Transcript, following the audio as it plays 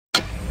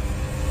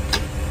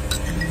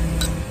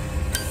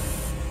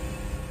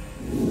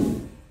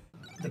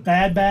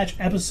Bad Batch,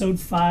 Episode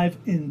 5,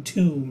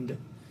 Entombed.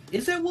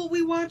 Is that what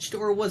we watched,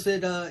 or was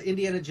it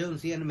Indiana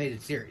Jones, the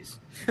animated series?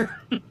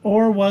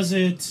 Or was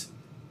it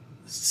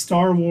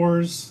Star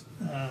Wars?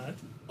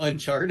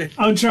 Uncharted?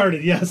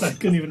 Uncharted, yes. I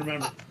couldn't even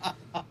remember.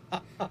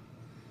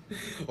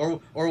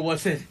 or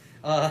was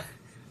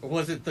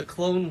it the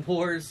Clone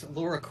Wars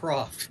Lara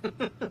Croft?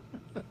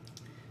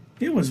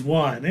 It was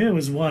one. It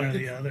was one or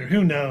the other.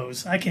 Who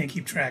knows? I can't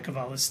keep track of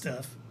all this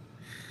stuff.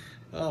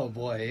 Oh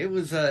boy,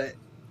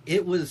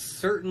 it was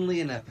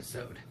certainly an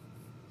episode.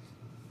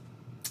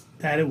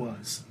 That it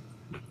was.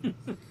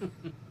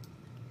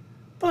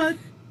 But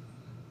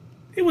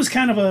it was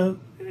kind of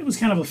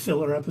a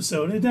filler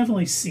episode. It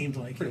definitely seemed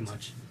like pretty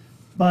much.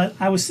 But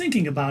I was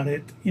thinking about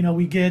it. You know,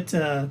 we get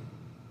I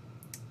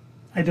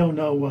don't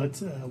know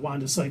what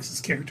Wanda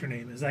Sykes' character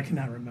name is. I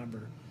cannot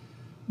remember.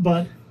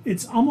 But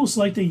it's almost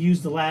like they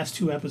used the last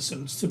two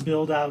episodes to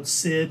build out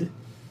Sid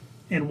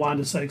and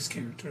Wanda Sykes'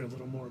 character a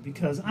little more.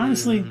 Because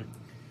honestly, I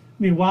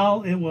mean,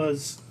 while it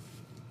was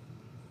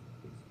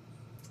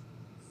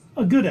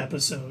a good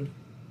episode,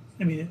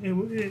 I mean,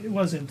 it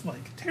wasn't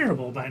like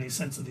terrible by any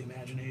sense of the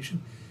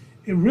imagination.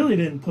 It really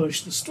didn't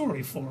push the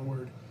story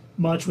forward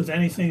much with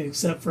anything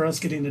except for us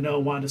getting to know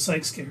Wanda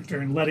Sykes' character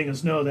and letting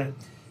us know that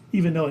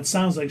even though it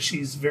sounds like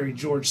she's very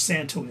George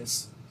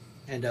Santos.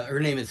 And her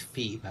name is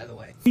Fee, by the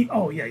way.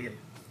 Oh, yeah.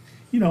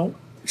 You know,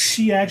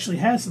 she actually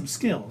has some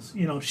skills.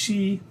 You know,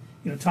 she,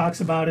 talks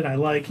about it. I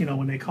like,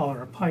 when they call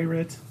her a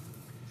pirate.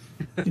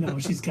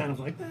 She's kind of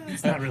like,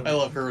 it's not really. I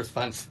love her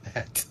response to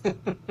that.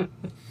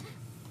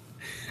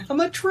 I'm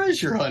a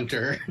treasure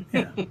hunter.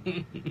 Yeah.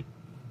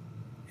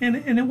 And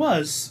it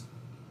was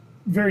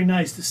very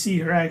nice to see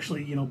her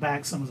actually,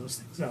 back some of those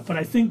things up. But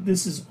I think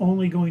this is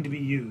only going to be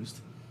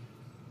used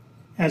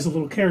as a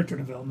little character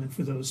development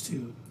for those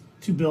two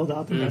to build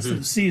out the rest of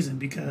the season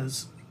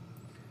because...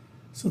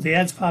 So the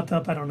ads popped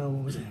up. I don't know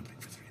what was happening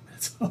for 3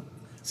 minutes. Oh,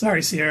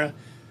 sorry, Sierra.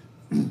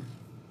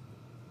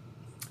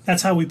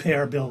 That's how we pay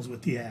our bills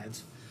with the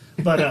ads.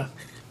 But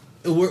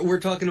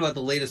we're talking about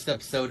the latest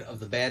episode of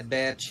The Bad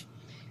Batch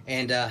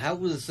and how it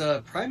was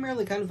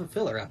primarily kind of a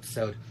filler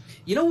episode.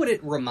 You know what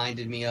it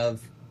reminded me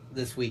of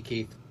this week,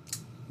 Keith?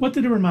 What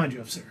did it remind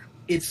you of, sir?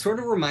 It sort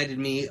of reminded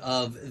me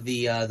of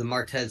the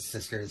Martez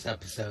sisters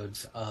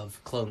episodes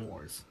of Clone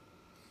Wars.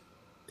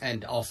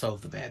 And also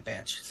of The Bad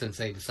Batch, since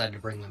they decided to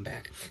bring them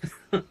back.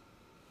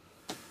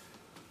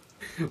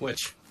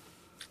 Which,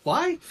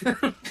 why?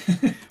 Are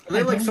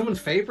they like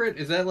someone's favorite?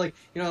 Is that like,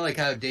 like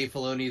how Dave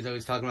Filoni is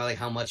always talking about like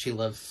how much he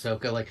loves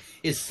Ahsoka? Like,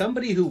 is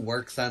somebody who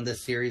works on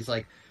this series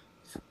like,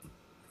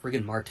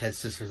 friggin' Martez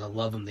sisters, I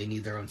love them, they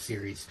need their own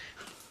series.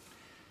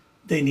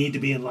 They need to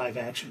be in live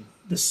action.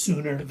 The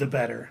sooner, the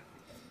better.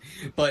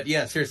 But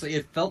yeah, seriously,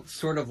 it felt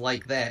sort of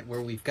like that,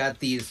 where we've got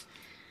these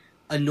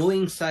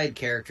annoying side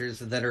characters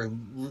that are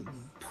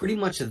pretty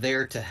much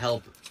there to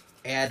help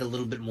add a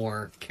little bit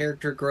more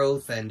character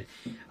growth and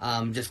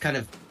just kind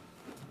of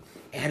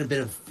add a bit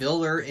of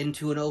filler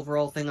into an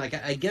overall thing. Like,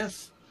 I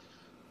guess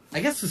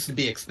this is to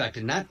be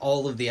expected. Not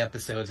all of the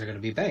episodes are going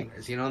to be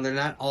bangers, they're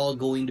not all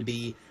going to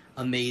be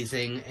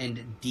amazing and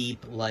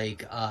deep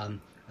like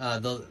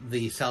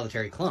the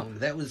Solitary Clone.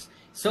 That was,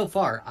 so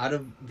far, out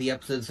of the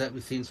episodes that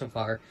we've seen so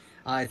far,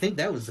 I think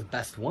that was the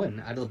best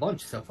one out of the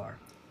bunch so far.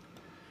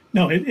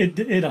 No, it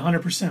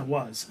 100%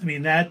 was. I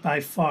mean, that by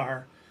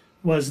far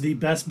was the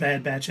best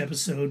Bad Batch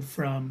episode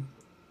from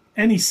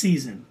any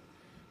season.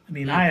 I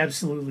mean, I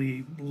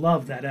absolutely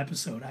loved that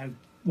episode. I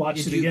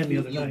watched it again the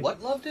other night.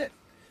 What, loved it?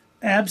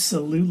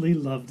 Absolutely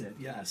loved it,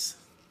 yes.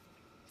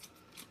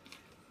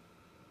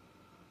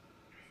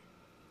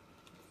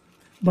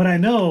 But I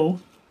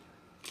know,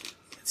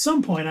 at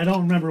some point, I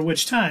don't remember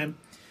which time,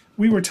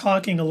 we were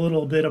talking a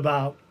little bit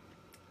about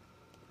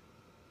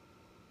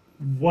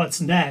what's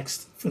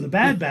next for the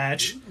Bad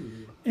Batch,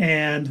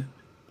 and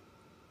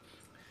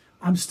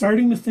I'm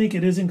starting to think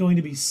it isn't going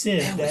to be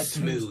Sid. That was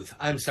smooth.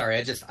 I'm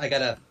sorry.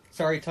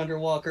 Sorry,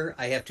 Thunderwalker.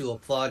 I have to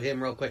applaud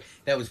him real quick.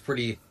 That was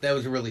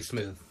really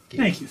smooth.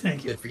 Thank you.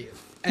 Good for you.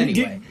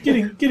 Anyway.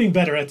 Getting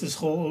better at this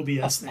whole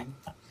OBS thing.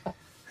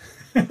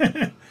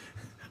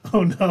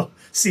 Oh no.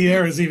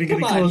 Sierra's even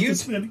getting close to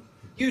spinning.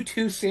 You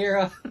too,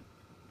 Sierra.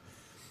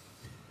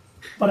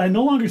 But I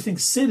no longer think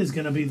Sid is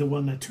going to be the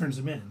one that turns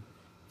him in.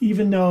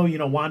 Even though,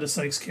 Wanda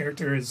Sykes'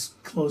 character is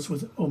close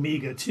with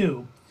Omega,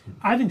 too,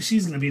 I think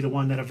she's going to be the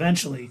one that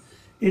eventually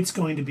it's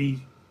going to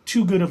be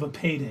too good of a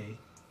payday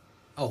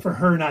for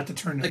her not to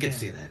turn him in. I can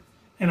see that.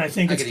 And I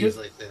think I could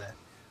easily see that.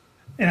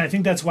 And I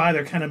think that's why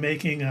they're kind of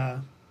making...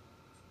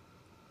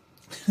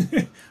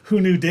 who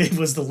knew Dave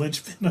was the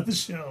linchpin of the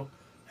show?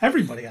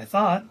 Everybody, I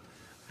thought.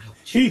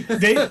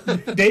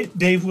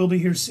 Dave will be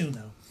here soon,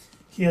 though.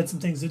 He had some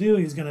things to do.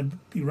 He's going to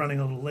be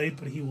running a little late,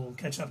 but he will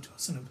catch up to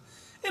us in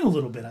a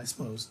little bit, I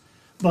suppose.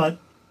 But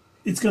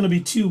it's going to be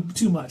too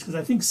much, because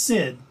I think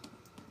Sid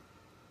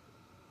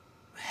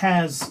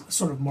has a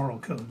sort of moral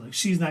code. Like,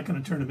 she's not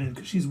going to turn him in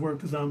because she's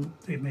worked with them.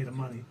 They've made him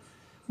money.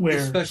 Where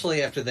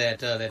especially after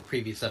that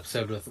previous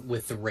episode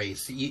with the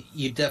race,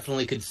 you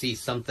definitely could see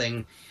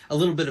something, a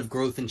little bit of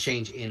growth and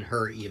change in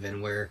her,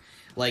 even where,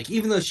 like,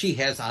 even though she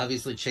has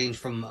obviously changed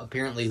from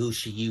apparently who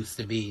she used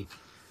to be,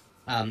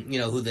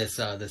 who this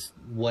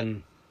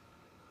one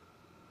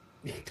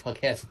dog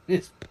has in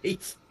his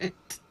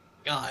basement.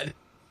 God,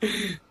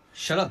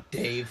 shut up,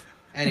 Dave.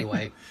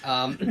 Anyway,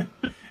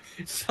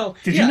 so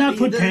did you not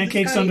put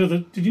pancakes under the?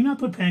 Did you not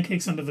put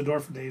pancakes under the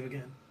door for Dave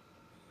again?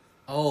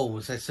 Oh,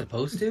 was I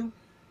supposed to?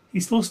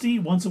 He's supposed to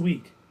eat once a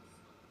week.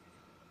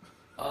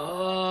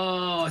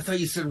 Oh, I thought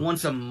you said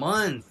once a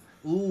month.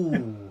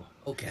 Ooh,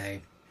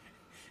 okay.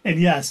 And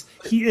yes,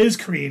 he is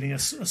creating a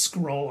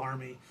scroll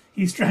army.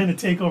 He's trying to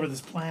take over this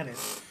planet.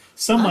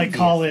 Some might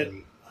call it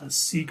a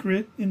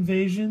secret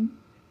invasion.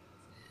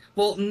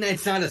 Well,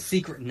 it's not a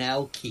secret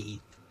now,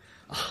 Keith.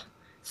 Oh,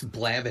 let's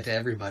blab it to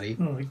everybody.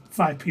 Well, like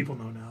 5 people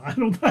know now.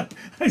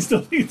 I still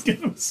think it's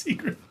kind of a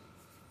secret.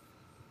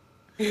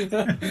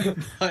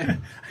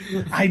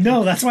 I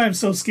know. That's why I'm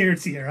so scared,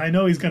 Sierra. I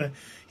know he's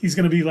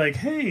gonna be like,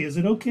 "Hey, is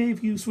it okay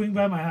if you swing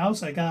by my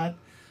house? I got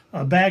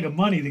a bag of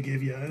money to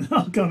give you." And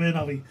I'll come in.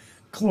 I'll be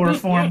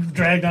chloroformed,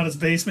 dragged out his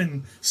basement,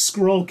 and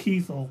Scroll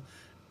Keith will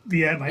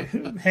be at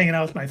hanging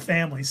out with my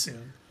family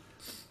soon.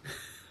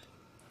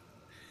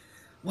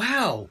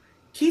 Wow,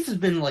 Keith has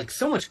been like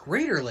so much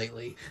greater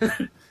lately.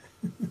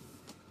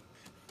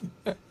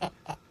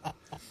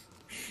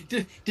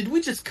 Did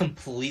we just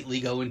completely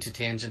go into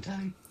tangent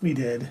time? We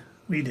did.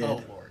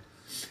 Oh Lord.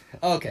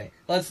 Okay,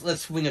 let's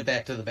swing it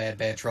back to the Bad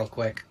Batch real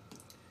quick.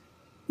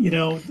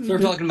 So we're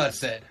talking about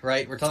Sid,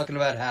 right? We're talking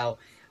about how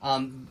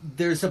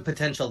there's a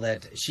potential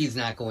that she's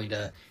not going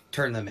to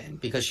turn them in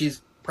because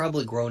she's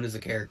probably grown as a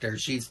character.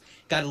 She's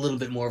got a little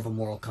bit more of a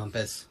moral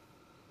compass.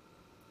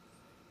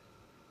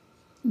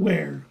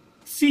 Where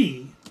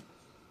Fee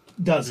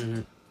doesn't.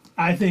 Mm-hmm.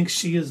 I think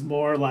she is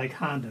more like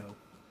Hondo,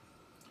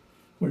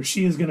 where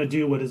she is going to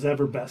do what is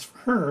ever best for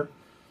her.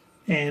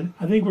 And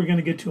I think we're going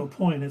to get to a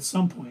point at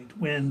some point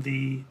when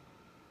the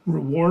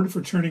reward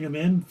for turning him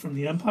in from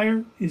the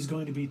Empire is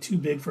going to be too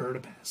big for her to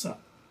pass up.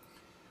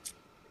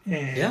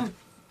 And, yeah,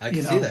 I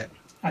can see that.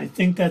 I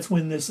think that's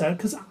when this...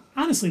 Because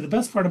honestly, the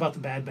best part about the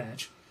Bad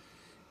Batch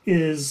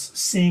is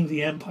seeing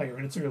the Empire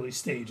in its early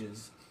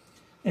stages.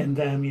 And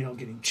them,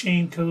 getting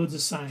chain codes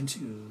assigned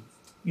to,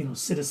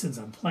 citizens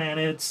on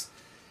planets.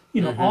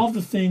 All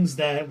the things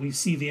that we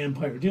see the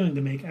Empire doing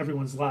to make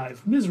everyone's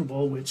life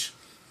miserable, which,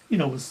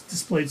 was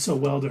displayed so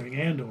well during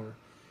Andor.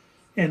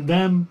 And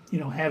them,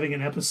 having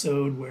an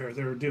episode where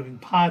they're doing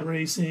pod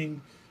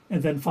racing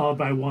and then followed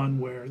by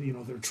one where,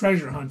 they're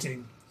treasure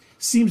hunting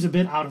seems a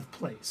bit out of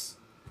place.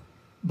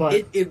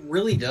 But it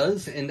really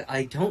does, and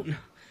I don't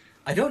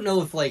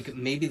know if, like,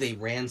 maybe they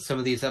ran some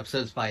of these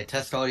episodes by a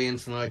test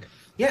audience and they're like,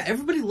 yeah,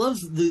 everybody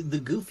loves the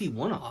goofy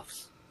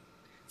one-offs.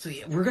 So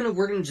yeah, we're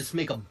gonna just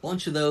make a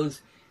bunch of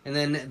those. And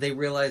then they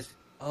realized,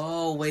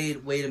 oh, wait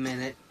a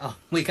minute. Oh,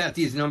 we got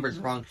these numbers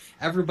wrong.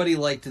 Everybody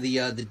liked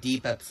the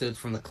deep episodes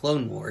from the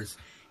Clone Wars,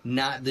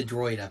 not the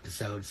droid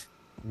episodes.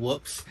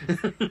 Whoops.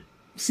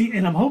 See,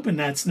 and I'm hoping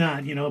that's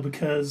not,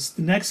 because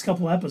the next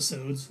couple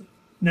episodes,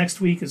 next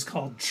week is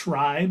called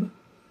Tribe.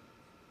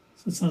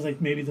 So it sounds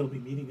like maybe they'll be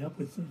meeting up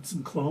with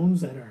some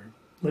clones that are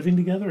living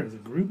together as a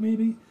group,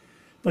 maybe.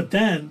 But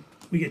then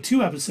we get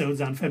 2 episodes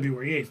on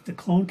February 8th, The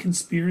Clone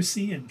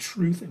Conspiracy and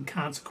Truth and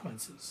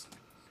Consequences.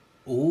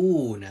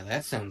 Ooh, now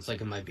that sounds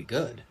like it might be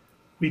good.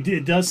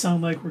 It does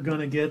sound like we're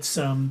going to get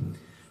some,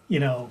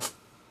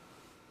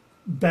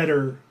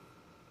 better,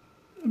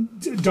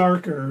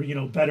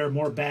 darker, better,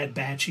 more Bad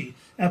Batchy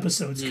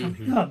episodes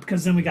coming up.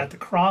 Because then we got The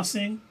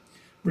Crossing,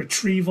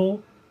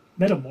 Retrieval,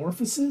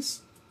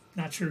 Metamorphosis.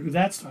 Not sure who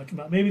that's talking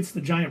about. Maybe it's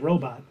the giant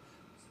robot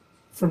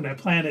from that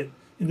planet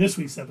in this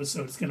week's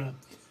episode. It's going to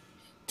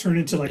turn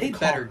into like a car.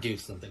 They better do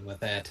something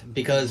with that.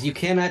 Because you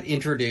cannot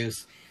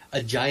introduce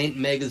a giant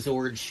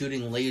Megazord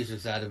shooting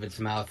lasers out of its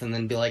mouth and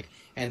then be like,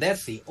 and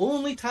that's the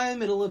only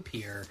time it'll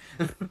appear.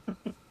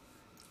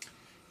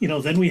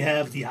 Then we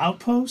have The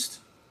Outpost,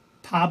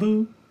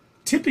 Pabu,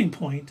 Tipping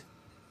Point,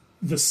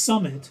 The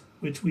Summit,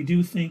 which we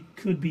do think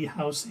could be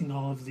housing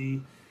all of the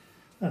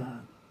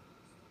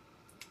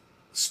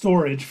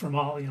storage from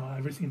all,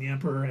 everything the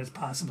Emperor has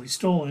possibly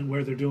stolen,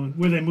 where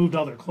they moved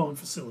all their clone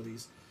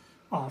facilities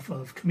off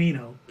of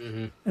Camino.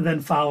 Mm-hmm. And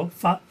then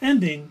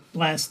ending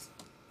last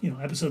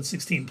episode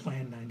 16,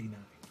 Plan 99.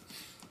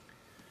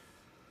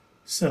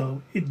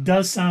 So it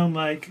does sound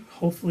like,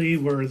 hopefully,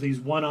 we're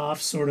these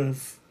one-off sort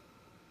of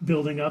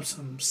building up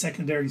some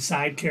secondary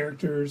side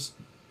characters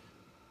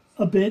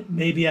a bit,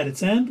 maybe at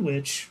its end,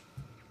 which,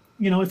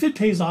 if it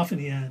pays off in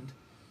the end,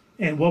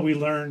 and what we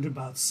learned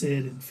about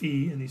Sid and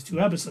Fee in these 2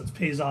 episodes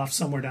pays off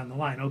somewhere down the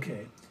line,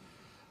 okay.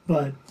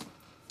 But,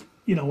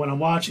 when I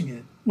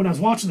was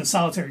watching The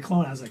Solitary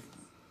Clone, I was like,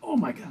 oh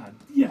my God,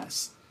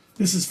 yes,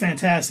 this is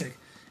fantastic.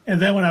 And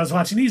then when I was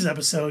watching these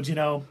episodes,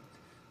 I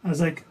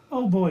was like,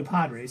 oh boy,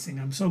 pod racing.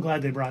 I'm so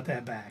glad they brought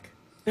that back.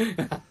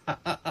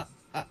 I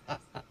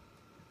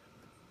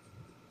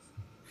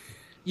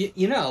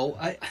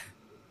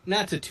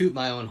not to toot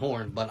my own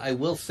horn, but I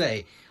will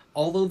say,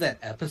 although that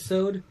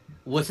episode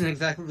wasn't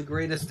exactly the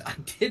greatest, I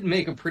did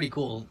make a pretty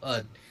cool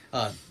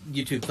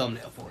YouTube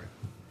thumbnail for it.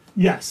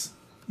 Yes.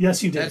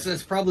 Yes, you did.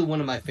 That's probably one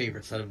of my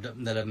favorites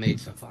that I've made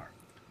so far.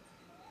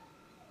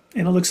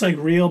 And it looks like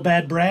Real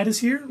Bad Brad is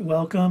here.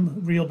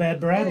 Welcome, Real Bad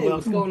Brad. Hey,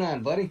 welcome. What's going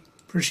on, buddy?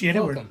 Appreciate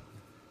it. Welcome.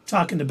 We're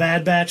talking to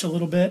Bad Batch a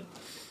little bit.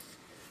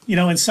 You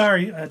know, and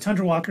sorry,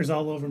 Tundra Walker's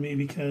all over me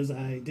because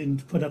I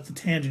didn't put up the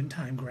tangent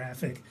time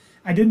graphic.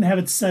 I didn't have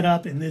it set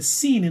up in this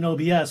scene in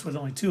OBS with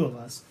only two of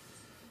us.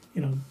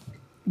 You know,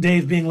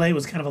 Dave being late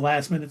was kind of a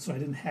last minute, so I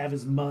didn't have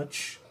as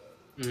much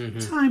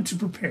time to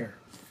prepare.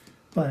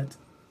 But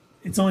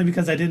it's only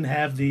because I didn't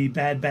have the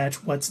Bad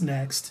Batch What's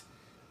Next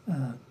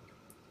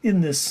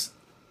in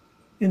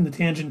the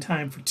tangent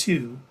time for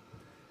 2.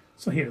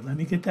 So here, let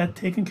me get that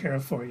taken care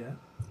of for you.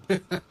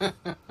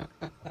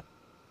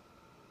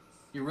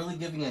 You're really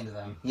giving into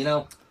them. You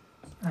know,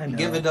 I know. you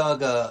give a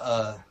dog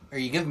or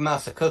you give a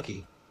mouse a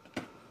cookie.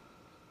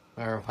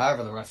 Or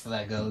however the rest of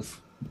that goes.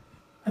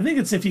 I think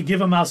it's if you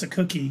give a mouse a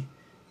cookie,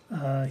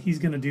 he's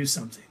going to do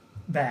something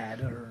bad,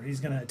 or he's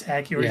going to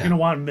attack you, or he's going to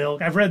want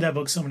milk. I've read that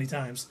book so many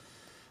times.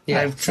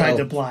 Yeah, I've tried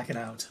to block it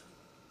out.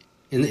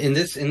 In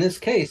this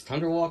case,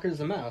 Tundra Walker's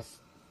a mouse.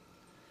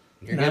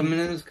 You're giving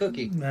him his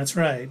cookie. That's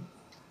right.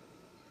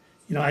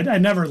 You know, I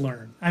never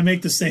learn. I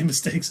make the same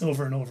mistakes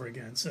over and over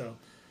again. So,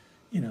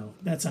 you know,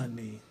 that's on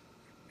me.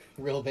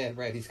 Real bad,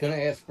 right? He's going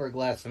to ask for a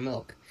glass of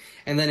milk.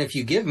 And then if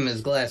you give him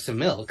his glass of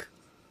milk...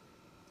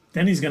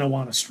 then he's going to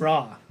want a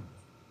straw.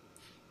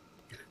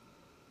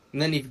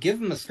 And then if you give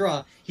him a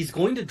straw, he's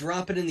going to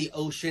drop it in the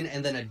ocean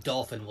and then a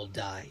dolphin will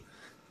die.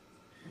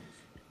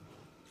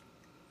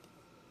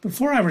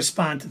 Before I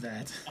respond to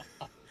that,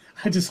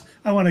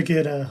 I want to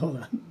get hold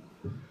on.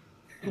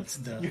 What's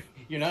the...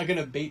 You're not going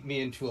to bait me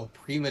into a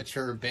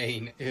premature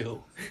Bane.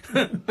 Ew.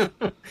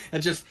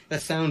 That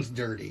sounds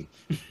dirty.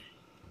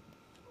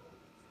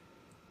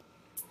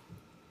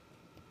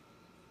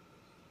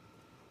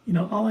 You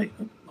know, hold on.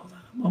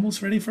 I'm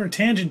almost ready for a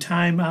tangent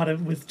time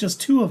with just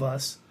two of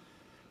us.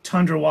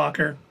 Tundra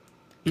Walker.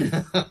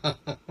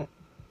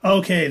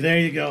 Okay, there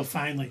you go,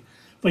 finally.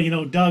 But, you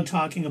know, Doug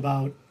talking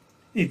about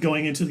it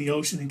going into the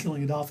ocean and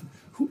killing a dolphin.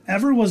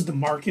 Whoever was the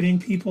marketing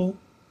people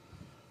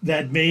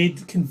that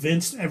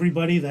convinced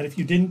everybody that if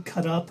you didn't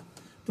cut up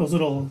those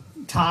little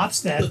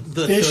tops that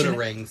the fish soda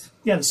rings.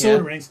 Yeah, the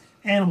soda rings,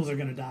 animals are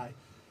going to die.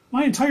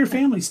 My entire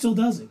family still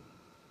does it.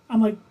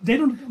 I'm like,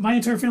 my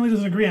entire family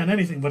doesn't agree on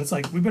anything, but it's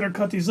like, we better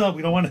cut these up.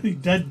 We don't want any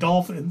dead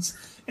dolphins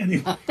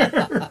anywhere.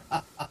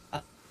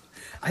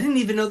 I didn't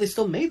even know they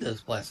still made those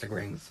plastic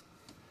rings.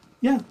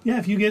 Yeah,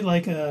 if you get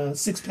like a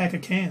 6-pack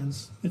of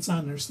cans, it's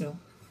on there still.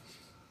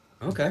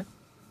 Okay.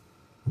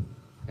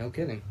 No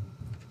kidding.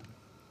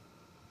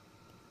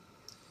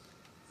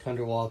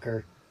 Tundra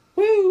Walker.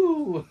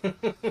 Woo!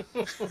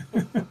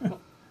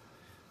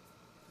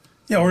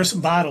 Yeah, or some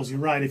bottles, you're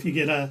right. If you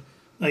get a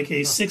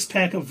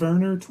 6-pack of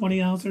Werner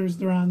 20 ounces,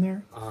 they're on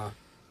there.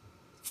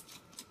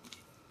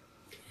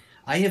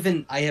 I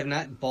have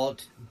not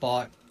bought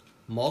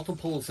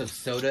multiples of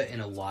soda in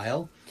a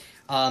while,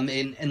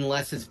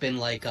 unless it's been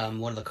like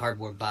one of the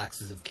cardboard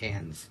boxes of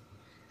cans,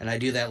 and I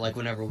do that like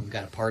whenever we've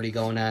got a party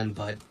going on.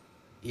 But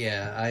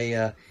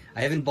yeah, I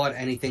haven't bought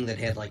anything that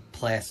had like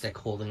plastic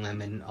holding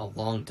them in a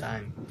long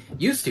time.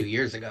 Used to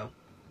years ago.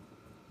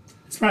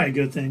 It's probably a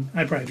good thing.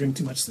 I probably drink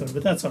too much soda,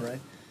 but that's all right.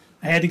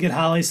 I had to get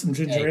Holly some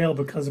ginger ale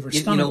because of her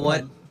stomach. You know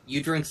what?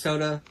 You drink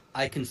soda.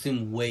 I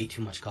consume way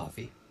too much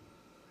coffee.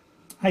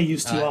 I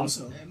used to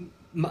also.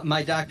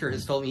 My doctor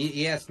has told me,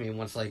 he asked me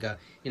once, like,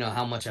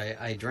 how much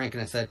I drink,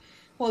 and I said,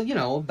 well,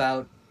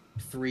 about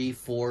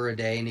 3-4 a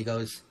day, and he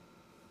goes,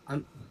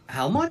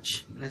 how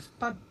much? And it's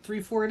about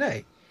 3-4 a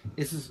day.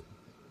 This is,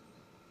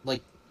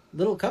 like,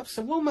 little cups?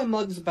 So, well, my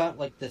mug's about,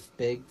 like, this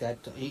big, and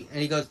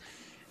he goes,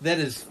 that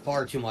is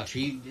far too much.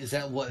 Is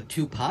that,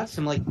 2 pots?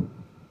 I'm like,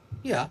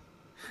 yeah.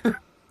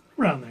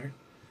 Around there.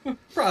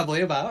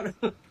 Probably about.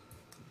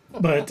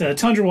 But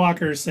Tundra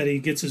Walker said he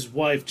gets his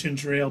wife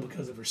ginger ale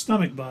because of her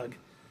stomach bug.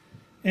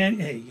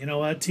 And hey, you know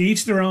what? To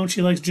each their own.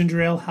 She likes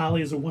ginger ale.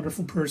 Holly is a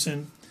wonderful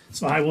person,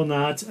 so I will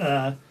not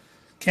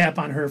cap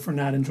on her for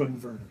not enjoying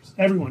Vernors.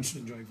 Everyone should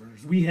enjoy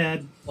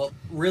Vernors. Well,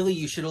 really,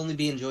 you should only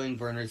be enjoying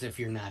Vernors if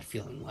you're not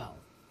feeling well.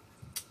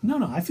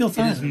 No, I feel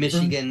fine. It is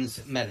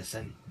Michigan's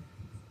medicine.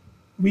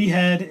 We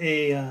had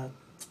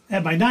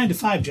at my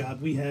 9-to-5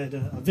 job, we had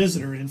a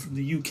visitor in from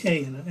the UK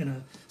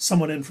and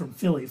someone in from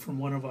Philly from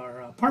one of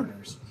our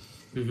partners.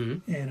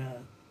 Mm-hmm. And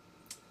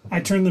I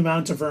turned them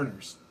on to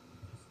Vernors.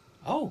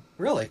 Oh,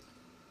 really?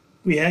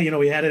 We had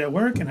it at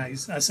work, and I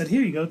said,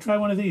 here you go, try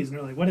one of these. And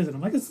they're like, what is it?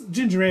 I'm like, it's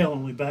ginger ale,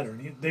 only better.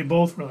 And they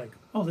both were like,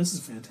 oh, this is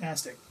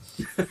fantastic.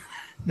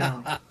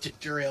 No.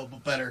 Ginger ale,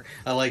 but better.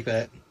 I like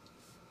that.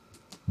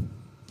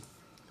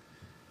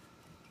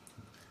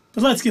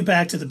 But let's get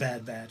back to the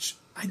Bad Batch.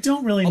 I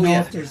don't really know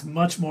if there's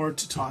much more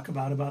to talk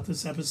about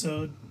this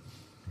episode.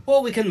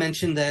 Well, we can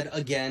mention that,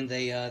 again,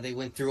 they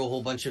went through a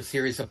whole bunch of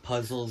series of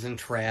puzzles and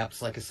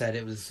traps. Like I said,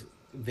 it was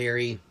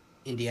very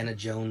Indiana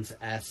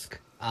Jones-esque.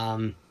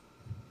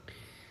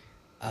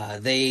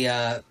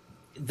 They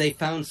they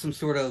found some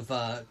sort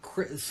of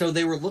so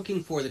they were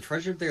looking for the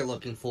treasure they're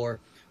looking for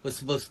was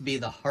supposed to be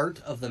the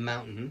heart of the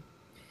mountain,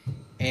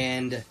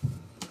 and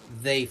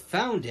they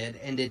found it,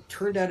 and it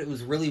turned out it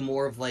was really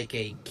more of like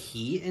a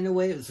key in a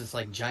way. It was this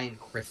like giant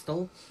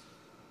crystal.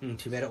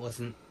 Too bad it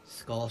wasn't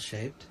skull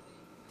shaped.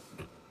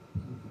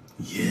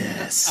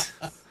 Yes.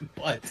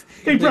 But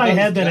they probably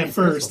had that at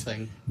first.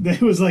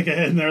 It was like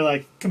and they're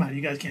like, come on,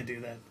 you guys can't do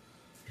that.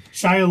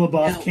 Shia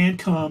LaBeouf can't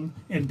come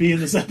and be in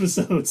this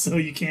episode, so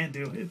you can't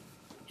do it.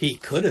 He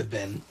could have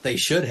been. They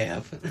should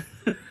have.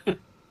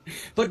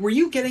 But were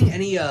you getting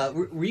any,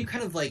 were you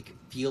kind of like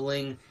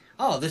feeling,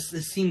 oh, this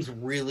seems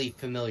really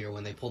familiar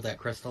when they pulled that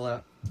crystal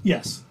out?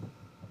 Yes.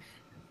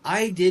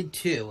 I did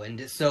too.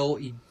 And so,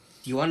 do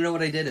you want to know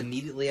what I did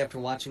immediately after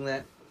watching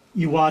that?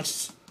 You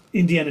watched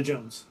Indiana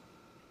Jones.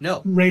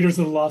 No. Raiders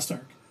of the Lost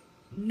Ark.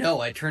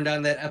 No, I turned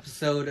on that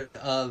episode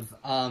of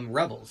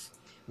Rebels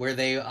where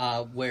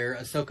where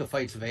Ahsoka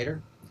fights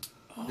Vader.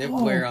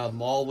 Oh. Where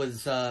Maul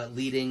was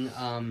leading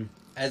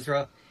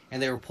Ezra,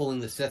 and they were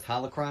pulling the Sith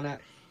holocron out.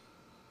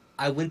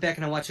 I went back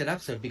and I watched that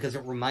episode because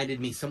it reminded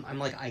me. I'm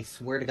like, I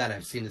swear to God,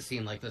 I've seen a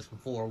scene like this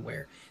before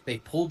where they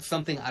pulled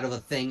something out of a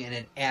thing and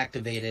it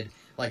activated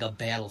like a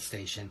battle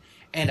station.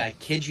 And I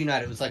kid you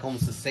not, it was like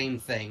almost the same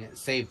thing,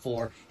 save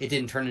for it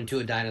didn't turn into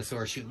a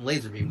dinosaur shooting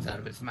laser beams out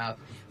of its mouth,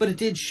 but it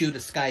did shoot a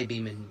sky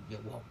beam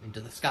into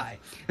the sky.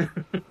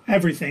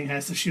 Everything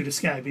has to shoot a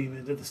sky beam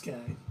into the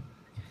sky.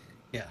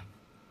 Yeah.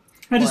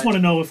 I just want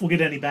to know if we'll get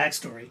any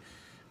backstory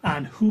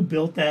on who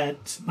built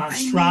that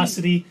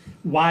monstrosity,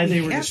 why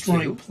they were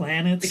destroying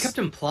planets. They kept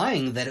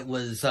implying that it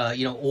was,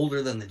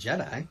 older than the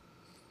Jedi.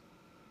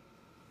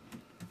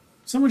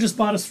 Someone just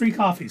bought us 3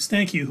 coffees.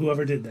 Thank you,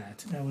 whoever did that.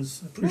 That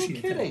was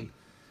appreciated. No kidding.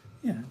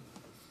 Yeah.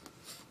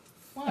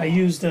 Wow. I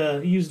used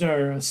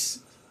our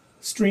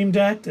Stream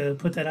Deck to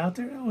put that out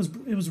there.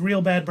 It was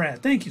real bad,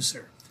 Brad. Thank you,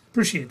 sir.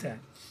 Appreciate that.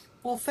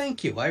 Well,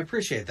 thank you. I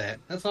appreciate that.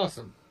 That's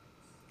awesome.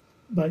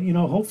 But,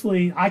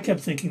 hopefully, I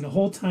kept thinking the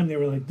whole time they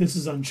were like, this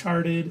is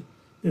Uncharted,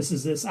 this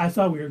is this. I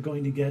thought we were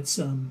going to get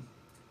some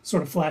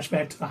sort of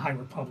flashback to the High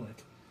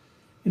Republic.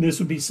 And this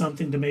would be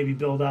something to maybe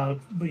build out,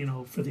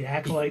 for the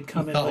Acolyte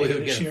coming later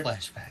this year. A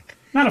flashback.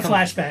 Not a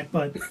flashback,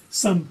 but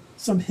some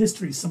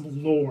history,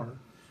 some lore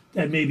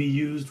that may be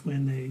used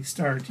when they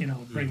start,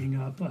 bringing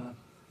up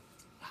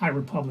High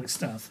Republic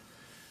stuff.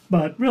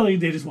 But really,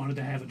 they just wanted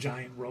to have a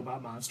giant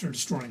robot monster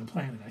destroying a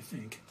planet, I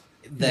think.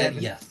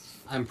 Yes.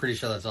 I'm pretty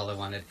sure that's all I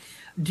wanted.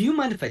 Do you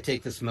mind if I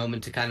take this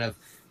moment to kind of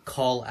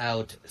call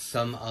out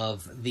some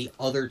of the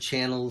other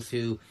channels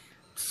who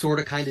sort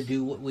of kind of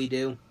do what we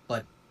do,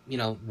 but,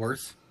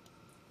 worse?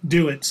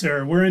 Do it,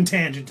 sir. We're in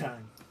tangent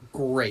time.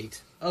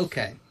 Great.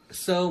 Okay.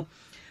 So,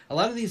 a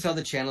lot of these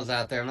other channels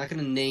out there, I'm not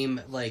going to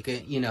name,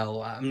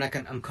 I'm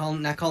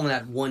not calling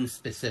out one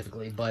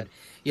specifically, but,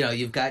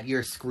 you've got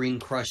your Screen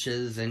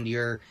Crushes and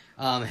your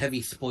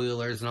Heavy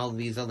Spoilers and all of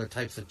these other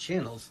types of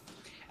channels.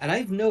 And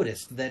I've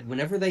noticed that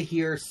whenever they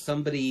hear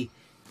somebody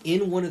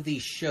in one of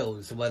these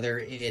shows, whether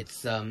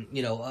it's, a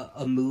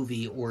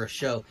movie or a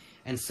show,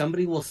 and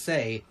somebody will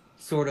say,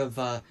 sort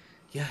of,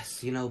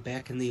 yes,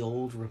 back in the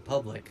old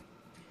Republic,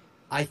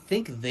 I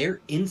think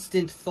their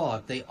instant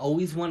thought, they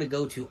always want to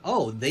go to,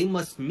 oh, they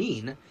must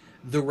mean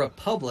the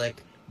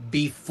Republic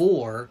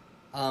before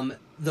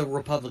the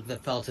Republic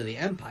that fell to the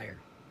Empire.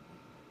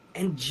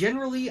 And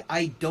generally,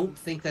 I don't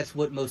think that's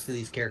what most of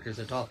these characters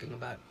are talking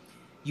about.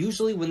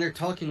 Usually when they're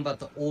talking about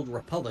the old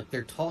Republic,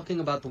 they're talking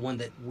about the one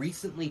that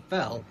recently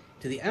fell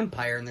to the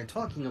Empire, and they're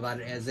talking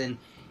about it as in,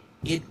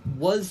 it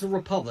was the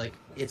Republic,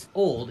 it's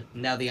old,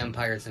 now the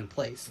Empire's in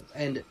place.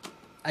 And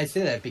I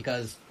say that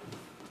because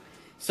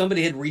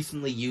somebody had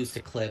recently used a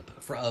clip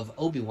of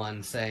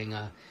Obi-Wan saying,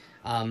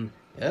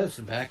 yes,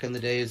 back in the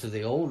days of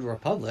the old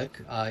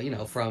Republic,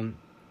 from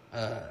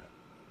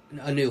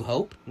A New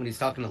Hope, when he's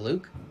talking to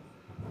Luke.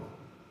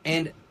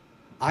 And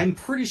I'm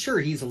pretty sure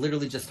he's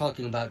literally just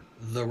talking about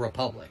the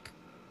Republic.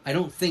 I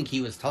don't think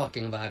he was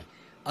talking about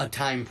a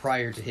time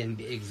prior to him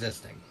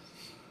existing.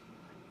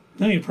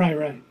 No, you're probably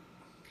right.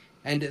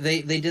 And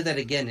they did that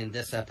again in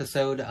this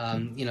episode.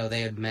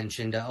 They had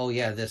mentioned,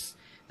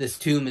 this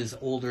tomb is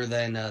older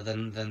than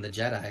the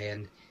Jedi,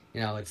 and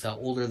it's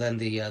older than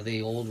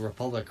the old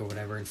Republic or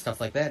whatever, and stuff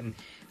like that. And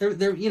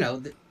they're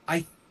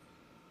I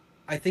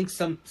think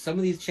some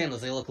of these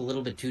channels, they look a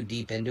little bit too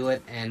deep into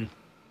it, and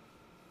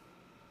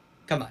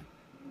come on.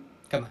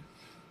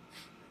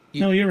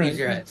 No, you're right. Use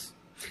your heads.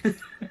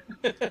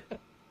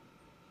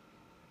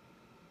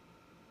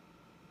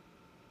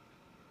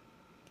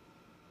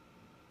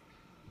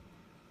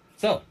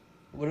 So,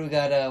 what do we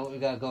got? What we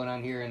got going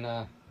on here in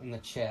the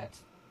chat?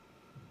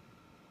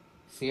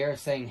 Sierra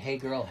saying, "Hey,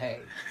 girl, hey."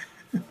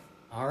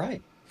 All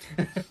right.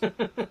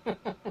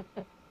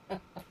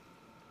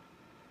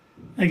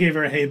 I gave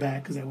her a hey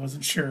back because I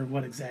wasn't sure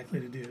what exactly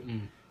to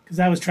do. Because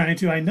I was trying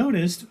to. I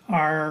noticed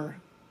our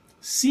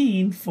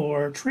scene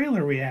for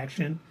trailer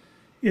reaction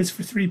is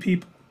for 3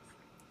 people.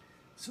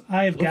 So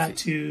I have got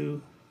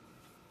to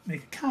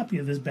make a copy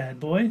of this bad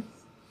boy.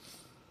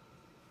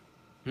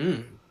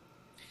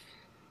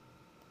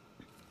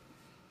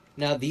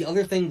 Now, the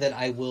other thing that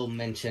I will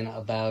mention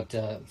about,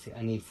 let's see,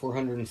 I need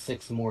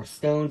 406 more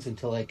stones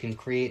until I can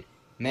create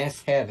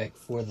mass havoc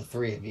for the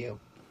three of you.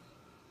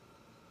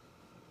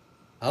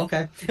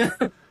 Okay.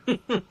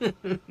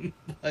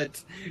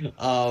 But,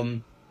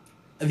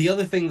 the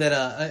other thing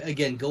that,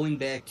 again, going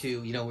back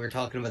to, we were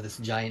talking about this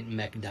giant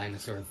mech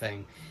dinosaur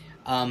thing.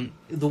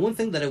 The one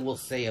thing that I will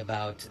say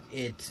about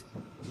it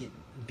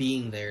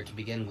being there to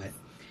begin with,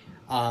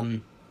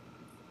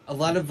 a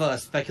lot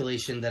of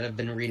speculation that I've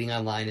been reading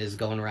online is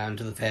going around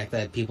to the fact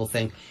that people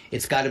think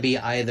it's got to be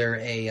either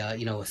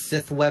a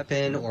Sith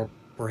weapon or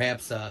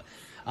perhaps a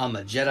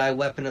Jedi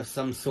weapon of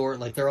some sort.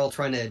 Like, they're all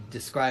trying to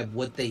describe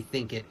what they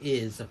think it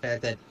is. The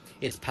fact that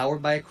it's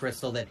powered by a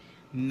crystal that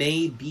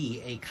may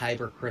be a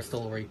Kyber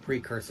crystal or a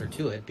precursor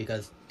to it,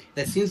 because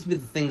that seems to be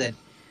the thing that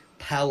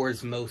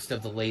powers most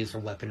of the laser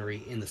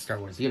weaponry in the Star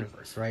Wars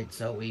universe, right?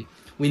 So we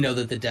know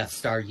that the Death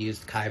Star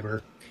used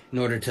Kyber in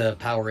order to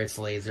power its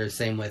lasers.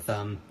 Same with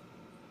a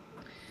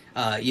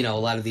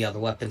lot of the other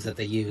weapons that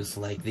they use,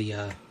 like the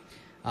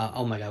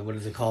oh my god, what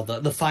is it called?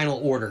 The Final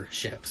Order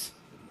ships.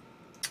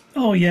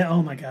 Oh yeah,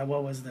 oh my god,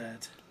 what was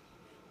that?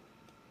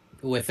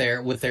 With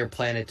their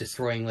planet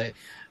destroying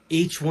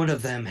each one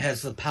of them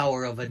has the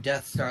power of a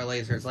Death Star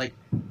laser. It's like,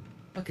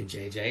 fucking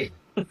JJ.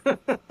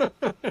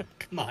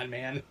 Come on,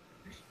 man.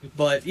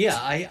 But yeah,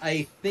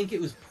 I think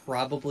it was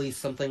probably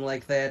something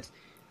like that.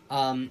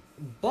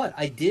 But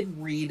I did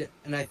read,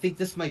 and I think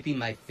this might be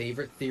my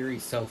favorite theory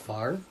so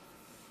far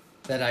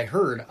that I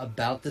heard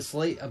about this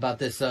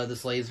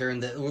laser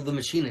and the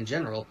machine in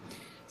general.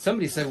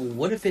 Somebody said, well,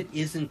 what if it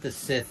isn't the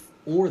Sith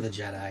or the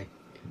Jedi?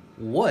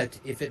 What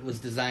if it was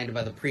designed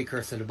by the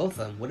precursor to both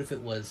of them? What if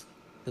it was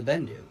the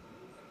Bendu?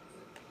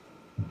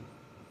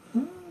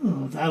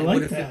 Oh, I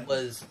like that.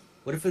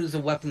 What if it was a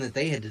weapon that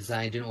they had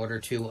designed in order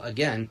to,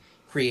 again,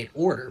 create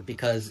order?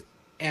 Because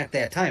at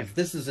that time, if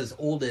this is as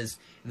old as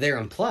they're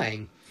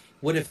implying,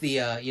 what if the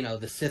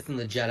Sith and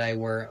the Jedi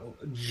were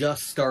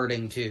just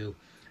starting to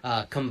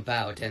come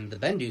about, and the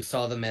Bendu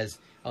saw them as,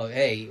 oh,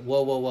 hey,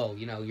 whoa,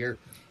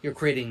 you're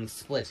creating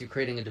splits, you're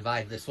creating a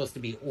divide. There's supposed to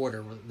be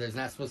order. There's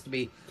not supposed to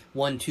be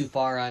one too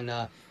far on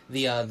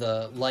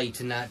the light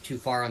and not too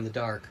far on the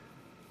dark.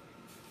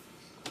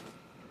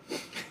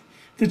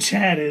 The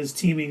chat is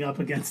teaming up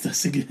against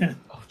us again.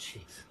 Oh,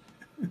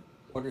 jeez.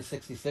 Order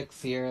 66,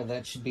 Sierra,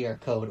 that should be our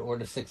code.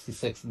 Order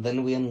 66.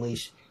 Then we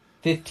unleash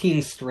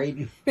 15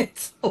 straight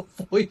minutes of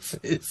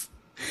voices.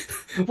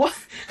 What?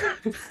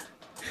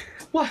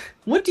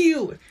 What do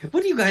you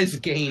guys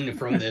gain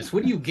from this?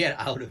 What do you get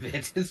out of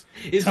it? Is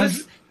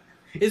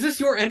this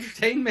your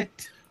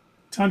entertainment?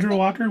 Tundra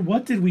Walker,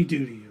 what did we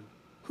do to you?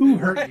 Who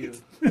hurt you?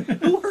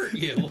 Who hurt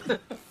you?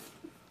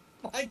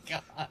 My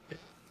God.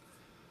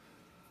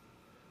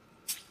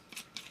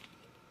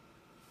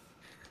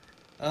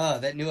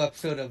 That new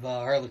episode of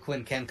Harley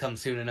Quinn can't come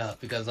soon enough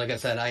because, like I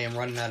said, I am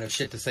running out of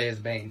shit to say as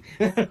Bane.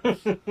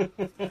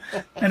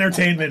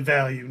 Entertainment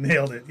value.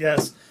 Nailed it.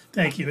 Yes.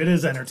 Thank you. It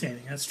is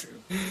entertaining. That's true.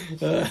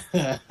 Did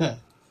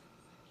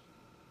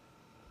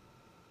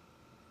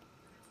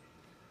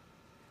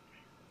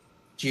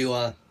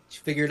you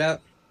figure it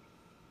out?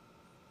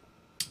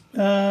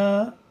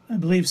 I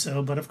believe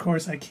so, but of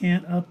course I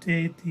can't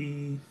update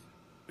the...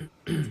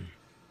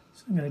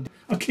 So I'm going to do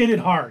a Kid at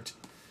Heart.